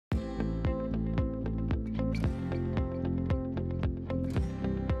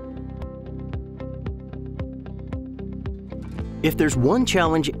If there's one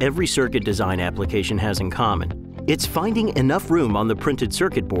challenge every circuit design application has in common, it's finding enough room on the printed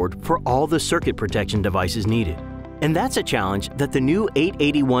circuit board for all the circuit protection devices needed. And that's a challenge that the new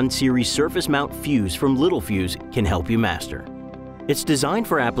 881 series surface mount fuse from Littelfuse can help you master. It's designed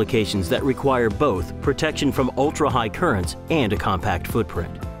for applications that require both protection from ultra-high currents and a compact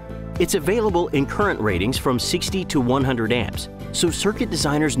footprint. It's available in current ratings from 60 to 100 amps, so circuit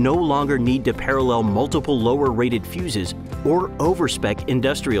designers no longer need to parallel multiple lower-rated fuses or overspec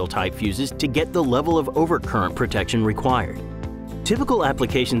industrial-type fuses to get the level of overcurrent protection required. Typical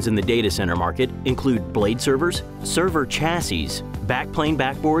applications in the data center market include blade servers, server chassis, backplane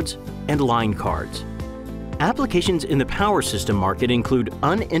backboards, and line cards. Applications in the power system market include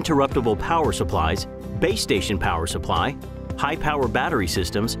uninterruptible power supplies, base station power supply, high-power battery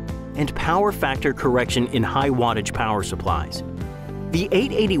systems, and power factor correction in high-wattage power supplies. The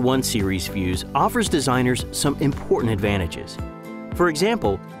 881 series fuse offers designers some important advantages. For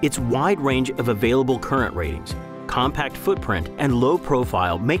example, its wide range of available current ratings, compact footprint, and low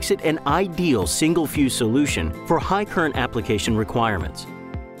profile makes it an ideal single fuse solution for high current application requirements.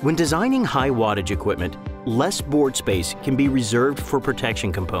 When designing high wattage equipment, less board space can be reserved for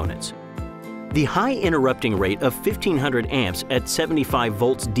protection components. The high interrupting rate of 1500 amps at 75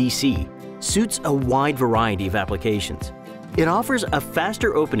 volts DC suits a wide variety of applications. It offers a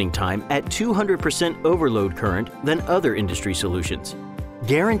faster opening time at 200% overload current than other industry solutions,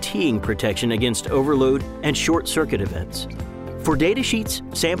 guaranteeing protection against overload and short circuit events. For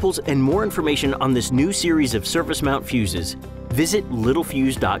datasheets, samples, and more information on this new series of surface mount fuses, visit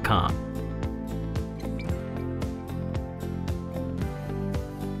littelfuse.com.